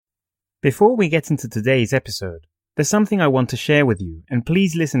Before we get into today's episode, there's something I want to share with you, and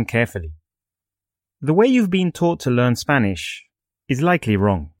please listen carefully. The way you've been taught to learn Spanish is likely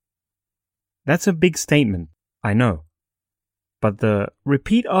wrong. That's a big statement, I know. But the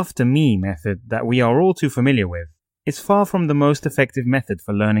repeat after me method that we are all too familiar with is far from the most effective method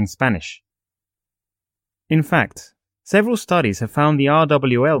for learning Spanish. In fact, several studies have found the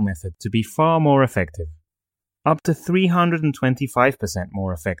RWL method to be far more effective, up to 325%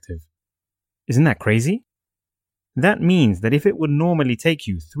 more effective. Isn't that crazy? That means that if it would normally take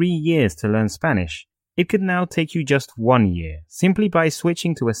you 3 years to learn Spanish, it could now take you just 1 year, simply by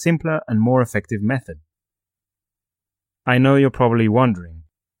switching to a simpler and more effective method. I know you're probably wondering,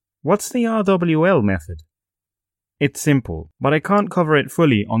 what's the RWL method? It's simple, but I can't cover it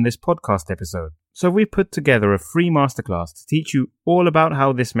fully on this podcast episode, so we put together a free masterclass to teach you all about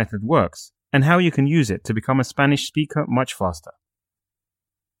how this method works and how you can use it to become a Spanish speaker much faster.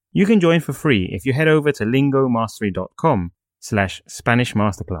 You can join for free if you head over to lingomastery.com/Spanish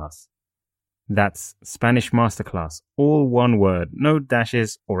Masterclass. That's Spanish Masterclass, all one word, no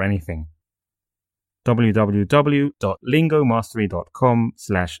dashes or anything.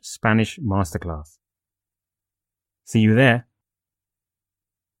 www.lingomastery.com/Spanish Masterclass. See you there.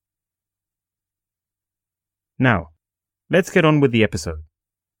 Now, let's get on with the episode.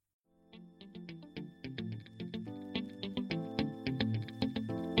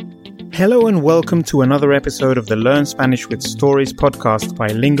 Hello and welcome to another episode of the Learn Spanish with Stories podcast by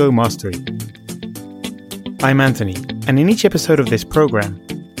Lingo Mastery. I'm Anthony, and in each episode of this program,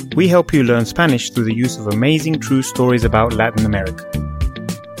 we help you learn Spanish through the use of amazing true stories about Latin America.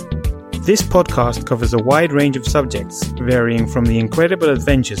 This podcast covers a wide range of subjects, varying from the incredible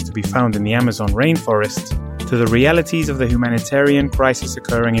adventures to be found in the Amazon rainforest to the realities of the humanitarian crisis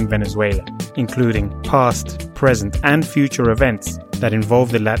occurring in Venezuela, including past, present, and future events that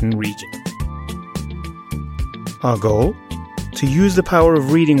involve the Latin region. Our goal? To use the power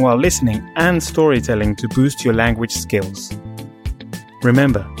of reading while listening and storytelling to boost your language skills.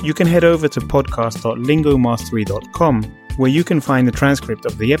 Remember, you can head over to podcast.lingomastery.com where you can find the transcript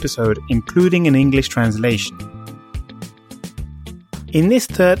of the episode, including an English translation. In this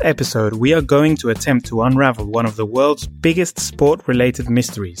third episode, we are going to attempt to unravel one of the world's biggest sport-related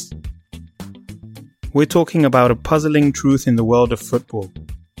mysteries. We're talking about a puzzling truth in the world of football.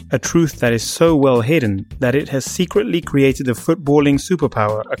 A truth that is so well hidden that it has secretly created a footballing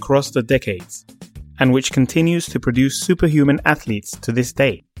superpower across the decades, and which continues to produce superhuman athletes to this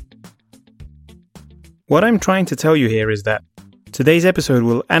day. What I'm trying to tell you here is that today's episode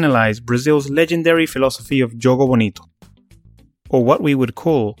will analyze Brazil's legendary philosophy of Jogo Bonito, or what we would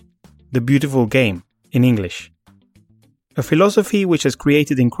call the beautiful game in English. A philosophy which has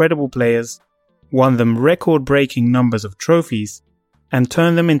created incredible players, won them record-breaking numbers of trophies, and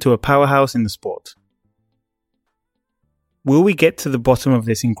turned them into a powerhouse in the sport. Will we get to the bottom of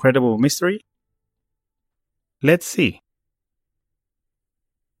this incredible mystery? Let's see.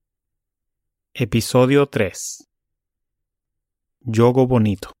 Episodio 3. Jogo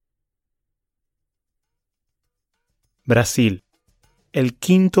Bonito. Brasil, el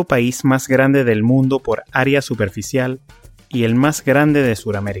quinto país más grande del mundo por área superficial y el más grande de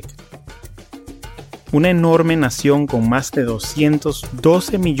Sudamérica. Una enorme nación con más de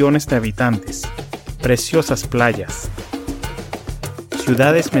 212 millones de habitantes, preciosas playas,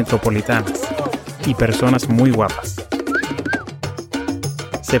 ciudades metropolitanas y personas muy guapas.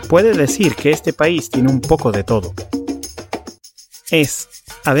 Se puede decir que este país tiene un poco de todo. Es,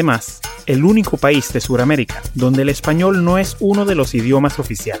 además, el único país de Sudamérica donde el español no es uno de los idiomas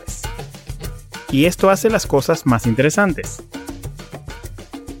oficiales. Y esto hace las cosas más interesantes.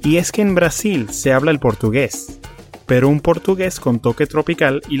 Y es que en Brasil se habla el portugués, pero un portugués con toque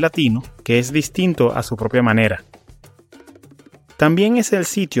tropical y latino que es distinto a su propia manera. También es el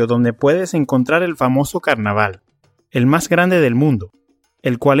sitio donde puedes encontrar el famoso carnaval, el más grande del mundo,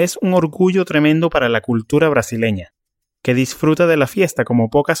 el cual es un orgullo tremendo para la cultura brasileña, que disfruta de la fiesta como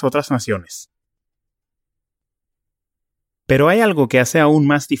pocas otras naciones. Pero hay algo que hace aún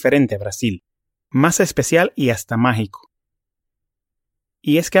más diferente a Brasil, más especial y hasta mágico.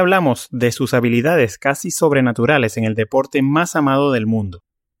 Y es que hablamos de sus habilidades casi sobrenaturales en el deporte más amado del mundo,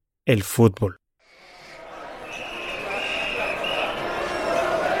 el fútbol.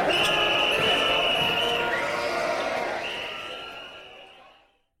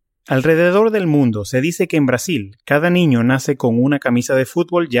 Alrededor del mundo se dice que en Brasil cada niño nace con una camisa de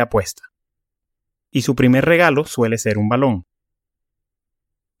fútbol ya puesta, y su primer regalo suele ser un balón.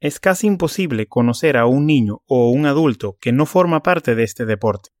 Es casi imposible conocer a un niño o un adulto que no forma parte de este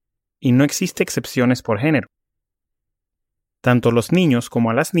deporte, y no existe excepciones por género. Tanto a los niños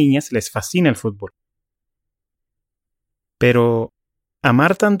como a las niñas les fascina el fútbol. Pero,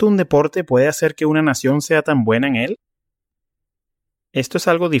 ¿amar tanto un deporte puede hacer que una nación sea tan buena en él? Esto es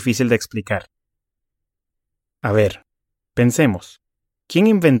algo difícil de explicar. A ver, pensemos. ¿Quién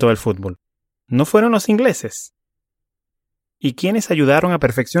inventó el fútbol? ¿No fueron los ingleses? ¿Y quiénes ayudaron a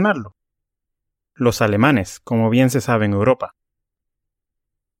perfeccionarlo? Los alemanes, como bien se sabe en Europa.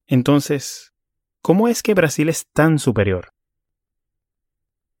 Entonces, ¿cómo es que Brasil es tan superior?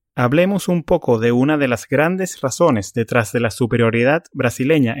 Hablemos un poco de una de las grandes razones detrás de la superioridad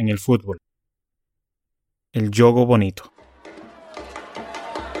brasileña en el fútbol. El jogo bonito.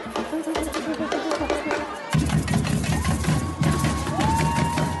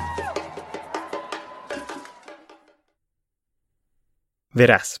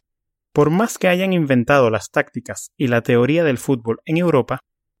 Verás, por más que hayan inventado las tácticas y la teoría del fútbol en Europa,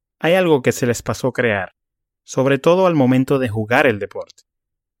 hay algo que se les pasó crear, sobre todo al momento de jugar el deporte.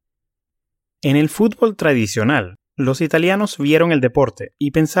 En el fútbol tradicional, los italianos vieron el deporte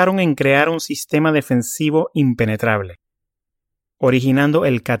y pensaron en crear un sistema defensivo impenetrable, originando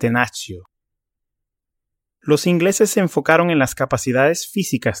el catenaccio. Los ingleses se enfocaron en las capacidades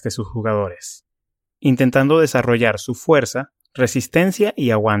físicas de sus jugadores, intentando desarrollar su fuerza, resistencia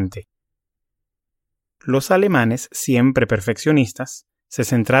y aguante. Los alemanes, siempre perfeccionistas, se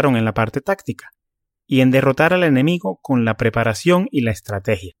centraron en la parte táctica y en derrotar al enemigo con la preparación y la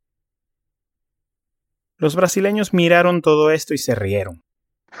estrategia. Los brasileños miraron todo esto y se rieron.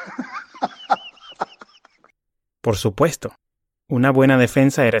 Por supuesto, una buena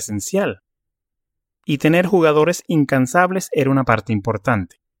defensa era esencial, y tener jugadores incansables era una parte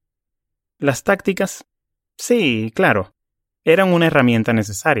importante. Las tácticas, sí, claro, eran una herramienta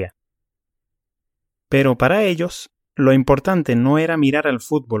necesaria. Pero para ellos, lo importante no era mirar al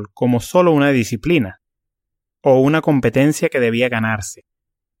fútbol como solo una disciplina o una competencia que debía ganarse.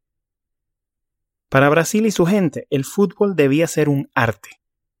 Para Brasil y su gente, el fútbol debía ser un arte,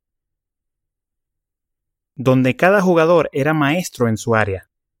 donde cada jugador era maestro en su área,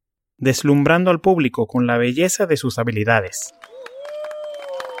 deslumbrando al público con la belleza de sus habilidades.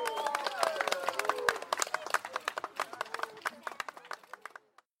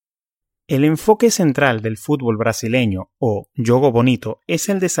 El enfoque central del fútbol brasileño, o jogo bonito, es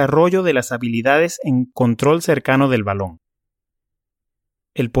el desarrollo de las habilidades en control cercano del balón.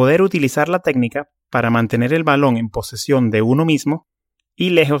 El poder utilizar la técnica para mantener el balón en posesión de uno mismo y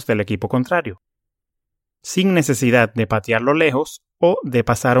lejos del equipo contrario, sin necesidad de patearlo lejos o de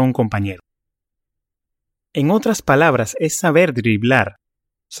pasar a un compañero. En otras palabras, es saber driblar,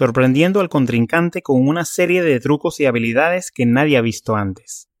 sorprendiendo al contrincante con una serie de trucos y habilidades que nadie ha visto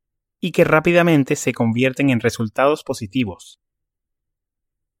antes, y que rápidamente se convierten en resultados positivos.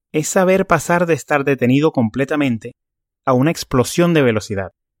 Es saber pasar de estar detenido completamente a una explosión de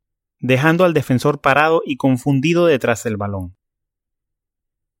velocidad, dejando al defensor parado y confundido detrás del balón.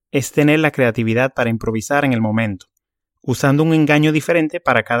 Es tener la creatividad para improvisar en el momento, usando un engaño diferente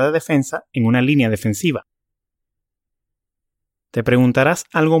para cada defensa en una línea defensiva. Te preguntarás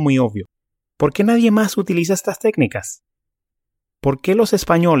algo muy obvio. ¿Por qué nadie más utiliza estas técnicas? ¿Por qué los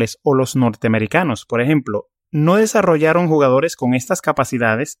españoles o los norteamericanos, por ejemplo, no desarrollaron jugadores con estas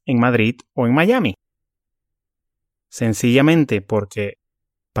capacidades en Madrid o en Miami? Sencillamente porque,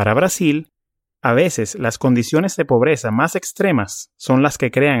 para Brasil, a veces las condiciones de pobreza más extremas son las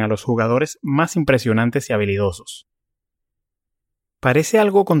que crean a los jugadores más impresionantes y habilidosos. Parece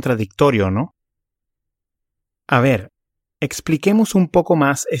algo contradictorio, ¿no? A ver, expliquemos un poco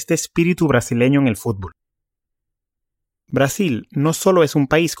más este espíritu brasileño en el fútbol. Brasil no solo es un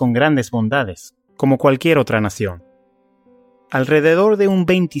país con grandes bondades, como cualquier otra nación. Alrededor de un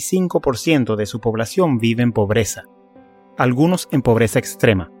 25% de su población vive en pobreza, algunos en pobreza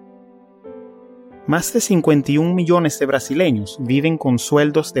extrema. Más de 51 millones de brasileños viven con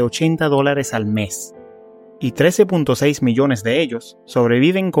sueldos de $80 al mes, y 13.6 millones de ellos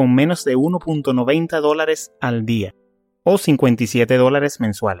sobreviven con menos de $1.90 al día, o $57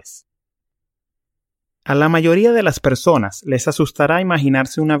 mensuales. A la mayoría de las personas les asustará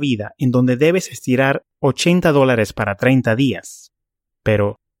imaginarse una vida en donde debes estirar $80 para 30 días.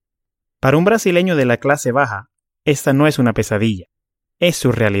 Pero, para un brasileño de la clase baja, esta no es una pesadilla, es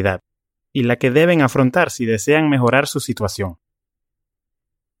su realidad, y la que deben afrontar si desean mejorar su situación.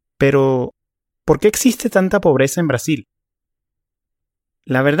 Pero, ¿por qué existe tanta pobreza en Brasil?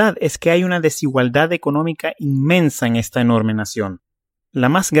 La verdad es que hay una desigualdad económica inmensa en esta enorme nación, la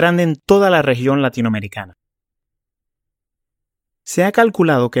más grande en toda la región latinoamericana. Se ha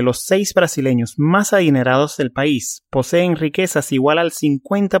calculado que los 6 brasileños más adinerados del país poseen riquezas igual al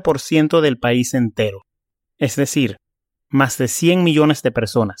 50% del país entero, es decir, más de 100 millones de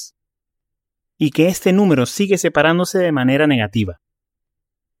personas, y que este número sigue separándose de manera negativa.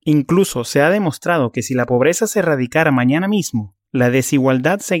 Incluso se ha demostrado que si la pobreza se erradicara mañana mismo, la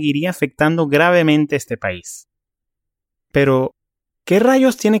desigualdad seguiría afectando gravemente a este país. Pero, ¿qué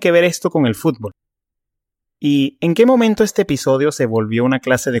rayos tiene que ver esto con el fútbol? ¿Y en qué momento este episodio se volvió una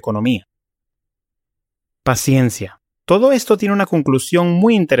clase de economía? Paciencia. Todo esto tiene una conclusión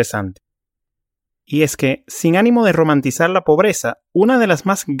muy interesante. Y es que, sin ánimo de romantizar la pobreza, una de las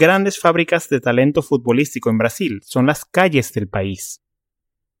más grandes fábricas de talento futbolístico en Brasil son las calles del país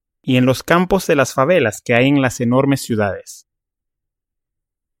y en los campos de las favelas que hay en las enormes ciudades.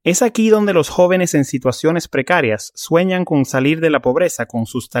 Es aquí donde los jóvenes en situaciones precarias sueñan con salir de la pobreza con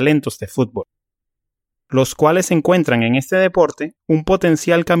sus talentos de fútbol, los cuales encuentran en este deporte un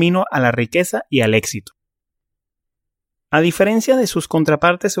potencial camino a la riqueza y al éxito. A diferencia de sus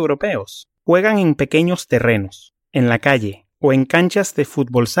contrapartes europeos, juegan en pequeños terrenos, en la calle o en canchas de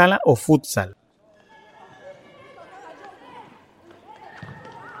fútbol sala o futsal.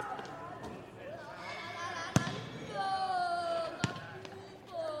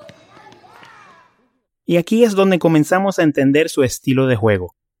 Y aquí es donde comenzamos a entender su estilo de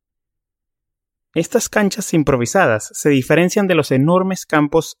juego. Estas canchas improvisadas se diferencian de los enormes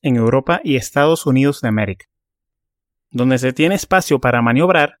campos en Europa y Estados Unidos de América, donde se tiene espacio para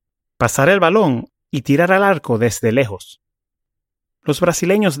maniobrar, pasar el balón y tirar al arco desde lejos. Los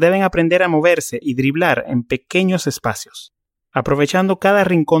brasileños deben aprender a moverse y driblar en pequeños espacios, aprovechando cada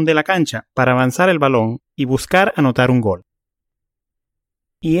rincón de la cancha para avanzar el balón y buscar anotar un gol.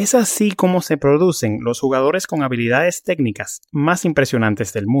 Y es así como se producen los jugadores con habilidades técnicas más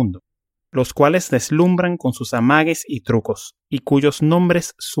impresionantes del mundo, los cuales deslumbran con sus amagues y trucos, y cuyos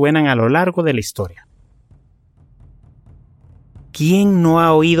nombres suenan a lo largo de la historia. ¿Quién no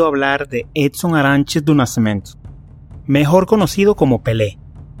ha oído hablar de Edson Arantes do Nascimento, mejor conocido como Pelé?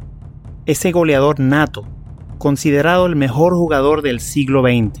 Ese goleador nato, considerado el mejor jugador del siglo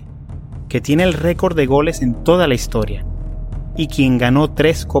XX, que tiene el récord de goles en toda la historia, y quien ganó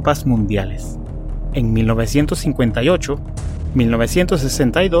 3 Copas Mundiales, en 1958,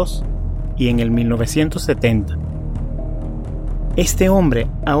 1962 y en el 1970. Este hombre,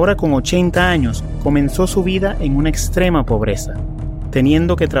 ahora con 80 años, comenzó su vida en una extrema pobreza,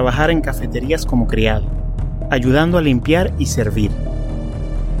 teniendo que trabajar en cafeterías como criado, ayudando a limpiar y servir.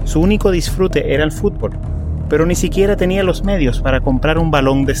 Su único disfrute era el fútbol, pero ni siquiera tenía los medios para comprar un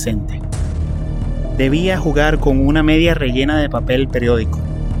balón decente. Debía jugar con una media rellena de papel periódico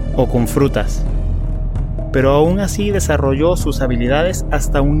o con frutas, pero aún así desarrolló sus habilidades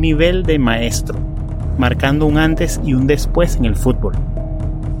hasta un nivel de maestro, marcando un antes y un después en el fútbol.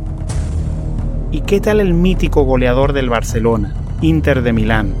 ¿Y qué tal el mítico goleador del Barcelona, Inter de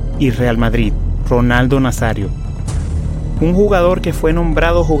Milán y Real Madrid, Ronaldo Nazario? Un jugador que fue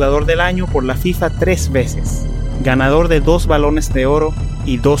nombrado jugador del año por la FIFA 3 veces, ganador de 2 balones de oro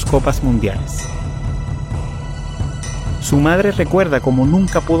y 2 copas mundiales. Su madre recuerda cómo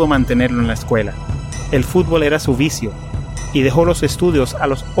nunca pudo mantenerlo en la escuela. El fútbol era su vicio, y dejó los estudios a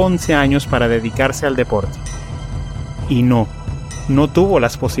los 11 años para dedicarse al deporte. Y no tuvo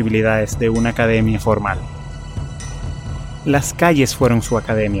las posibilidades de una academia formal. Las calles fueron su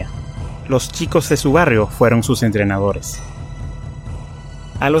academia. Los chicos de su barrio fueron sus entrenadores.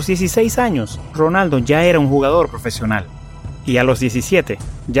 A los 16 años, Ronaldo ya era un jugador profesional, y a los 17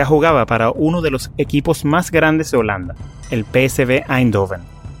 ya jugaba para uno de los equipos más grandes de Holanda, el PSV Eindhoven.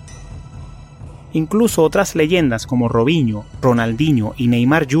 Incluso otras leyendas como Robinho, Ronaldinho y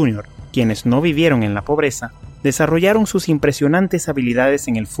Neymar Jr., quienes no vivieron en la pobreza, desarrollaron sus impresionantes habilidades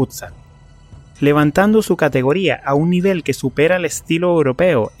en el futsal, levantando su categoría a un nivel que supera el estilo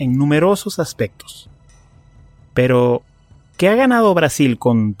europeo en numerosos aspectos. Pero, ¿qué ha ganado Brasil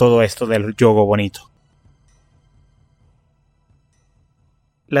con todo esto del jogo bonito?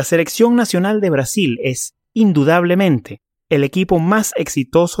 La selección nacional de Brasil es, indudablemente, el equipo más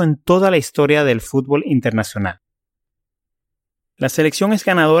exitoso en toda la historia del fútbol internacional. La selección es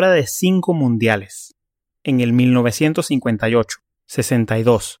ganadora de 5 mundiales, en el 1958,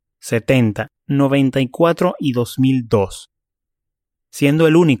 62, 70, 94 y 2002, siendo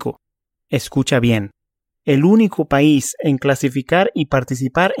el único, escucha bien, el único país en clasificar y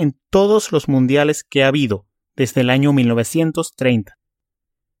participar en todos los mundiales que ha habido desde el año 1930.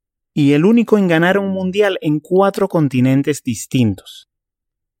 Y el único en ganar un mundial en 4 continentes distintos.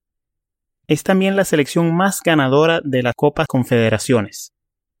 Es también la selección más ganadora de la Copa Confederaciones,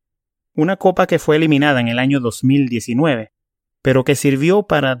 una copa que fue eliminada en el año 2019, pero que sirvió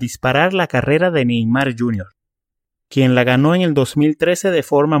para disparar la carrera de Neymar Jr., quien la ganó en el 2013 de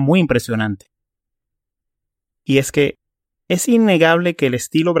forma muy impresionante. Y es que, es innegable que el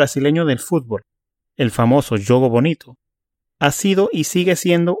estilo brasileño del fútbol, el famoso jogo bonito, ha sido y sigue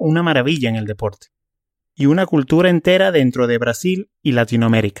siendo una maravilla en el deporte, y una cultura entera dentro de Brasil y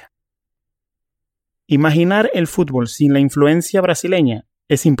Latinoamérica. Imaginar el fútbol sin la influencia brasileña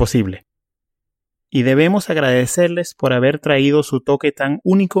es imposible, y debemos agradecerles por haber traído su toque tan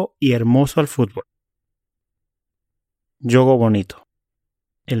único y hermoso al fútbol. Jogo bonito,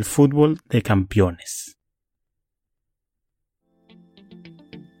 el fútbol de campeones.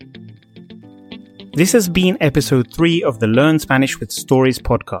 This has been episode 3 of the Learn Spanish with Stories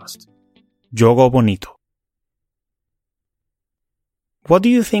podcast, Jogo Bonito. What do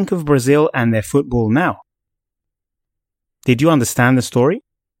you think of Brazil and their football now? Did you understand the story?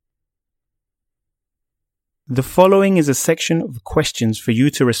 The following is a section of questions for you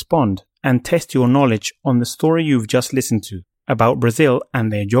to respond and test your knowledge on the story you've just listened to about Brazil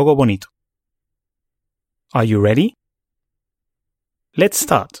and their Jogo Bonito. Are you ready? Let's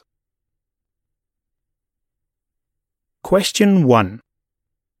start. Question 1.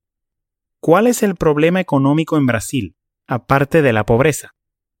 ¿Cuál es el problema económico en Brasil, aparte de la pobreza?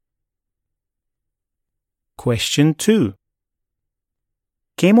 Question 2.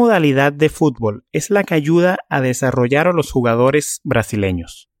 ¿Qué modalidad de fútbol es la que ayuda a desarrollar a los jugadores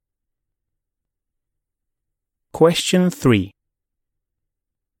brasileños? Question 3.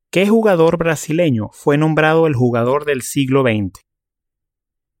 ¿Qué jugador brasileño fue nombrado el jugador del siglo XX?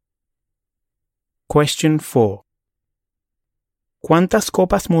 Question 4. ¿Cuántas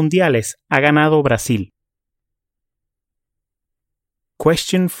copas mundiales ha ganado Brasil?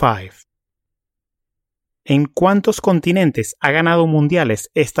 Question 5. ¿En cuántos continentes ha ganado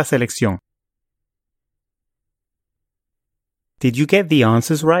mundiales esta selección? Did you get the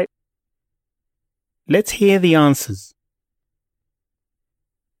answers right? Let's hear the answers.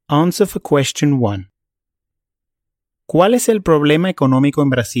 Answer for question 1. ¿Cuál es el problema económico en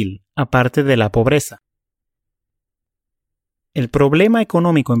Brasil, aparte de la pobreza? El problema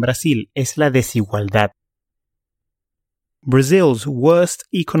económico en Brasil es la desigualdad. Brazil's worst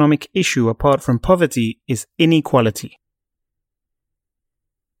economic issue apart from poverty is inequality.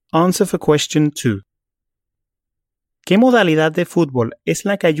 Answer for question 2. ¿Qué modalidad de fútbol es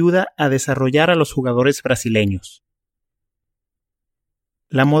la que ayuda a desarrollar a los jugadores brasileños?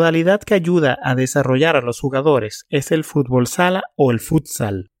 La modalidad que ayuda a desarrollar a los jugadores es el fútbol sala o el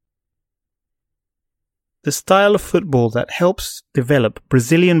futsal. The style of football that helps develop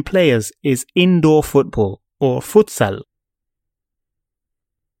Brazilian players is indoor football or futsal.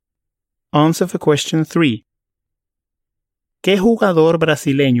 Answer for question 3. ¿Qué jugador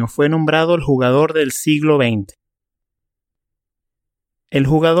brasileño fue nombrado el jugador del siglo XX? El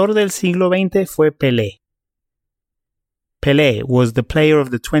jugador del siglo XX fue Pelé. Pelé was the player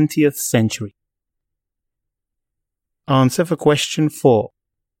of the 20th century. Answer for question 4.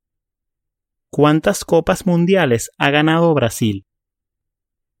 ¿Cuántas copas mundiales ha ganado Brasil?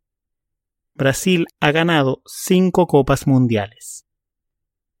 Brasil ha ganado 5 copas mundiales.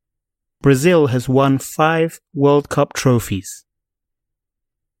 Brazil has won 5 World Cup trophies.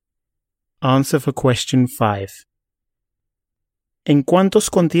 Answer for question 5. ¿En cuántos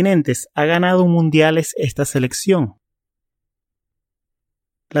continentes ha ganado mundiales esta selección?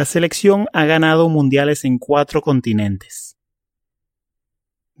 La selección ha ganado mundiales en 4 continentes.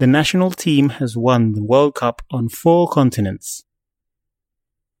 The national team has won the World Cup on 4 continents.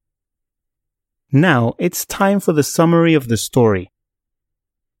 Now it's time for the summary of the story.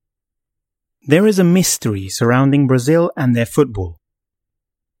 There is a mystery surrounding Brazil and their football.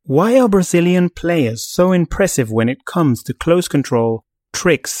 Why are Brazilian players so impressive when it comes to close control,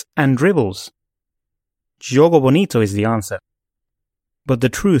 tricks, and dribbles? Jogo bonito is the answer. But the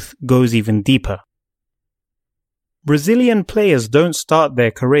truth goes even deeper. Brazilian players don't start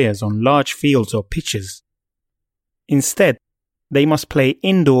their careers on large fields or pitches. Instead, they must play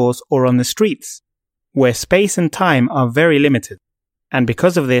indoors or on the streets, where space and time are very limited, and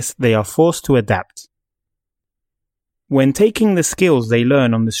because of this, they are forced to adapt. When taking the skills they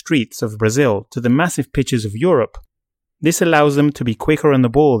learn on the streets of Brazil to the massive pitches of Europe, this allows them to be quicker on the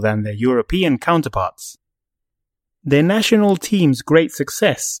ball than their European counterparts. Their national team's great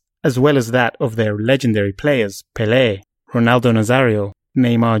success, as well as that of their legendary players Pelé, Ronaldo Nazario,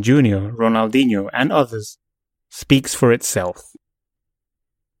 Neymar Jr., Ronaldinho, and others, speaks for itself.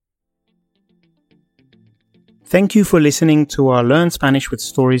 Thank you for listening to our Learn Spanish with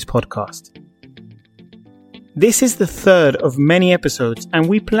Stories podcast. This is the 3rd of many episodes, and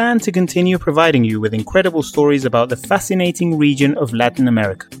we plan to continue providing you with incredible stories about the fascinating region of Latin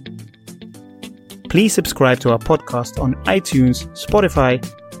America. Please subscribe to our podcast on iTunes, Spotify,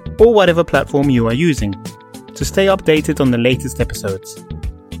 or whatever platform you are using. to stay updated on the latest episodes.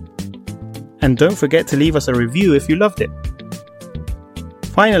 And don't forget to leave us a review if you loved it.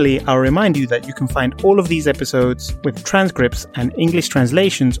 Finally, I'll remind you that you can find all of these episodes with transcripts and English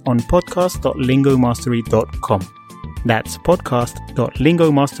translations on podcast.lingomastery.com. That's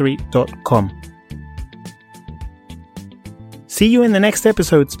podcast.lingomastery.com. See you in the next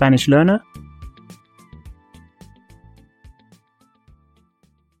episode, Spanish learner.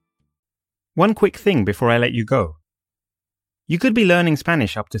 One quick thing before I let you go. You could be learning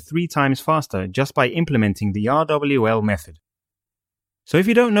Spanish up to 3 times faster just by implementing the RWL method. So if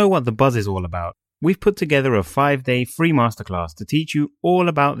you don't know what the buzz is all about, we've put together a 5-day free masterclass to teach you all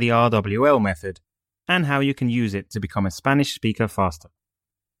about the RWL method and how you can use it to become a Spanish speaker faster.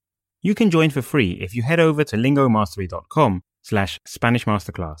 You can join for free if you head over to lingomastery.com/Spanish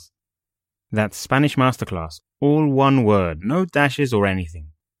Masterclass. That's Spanish Masterclass, all one word, no dashes or anything.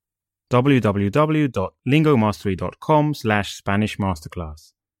 www.lingomastery.com/Spanish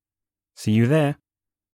Masterclass. See you there.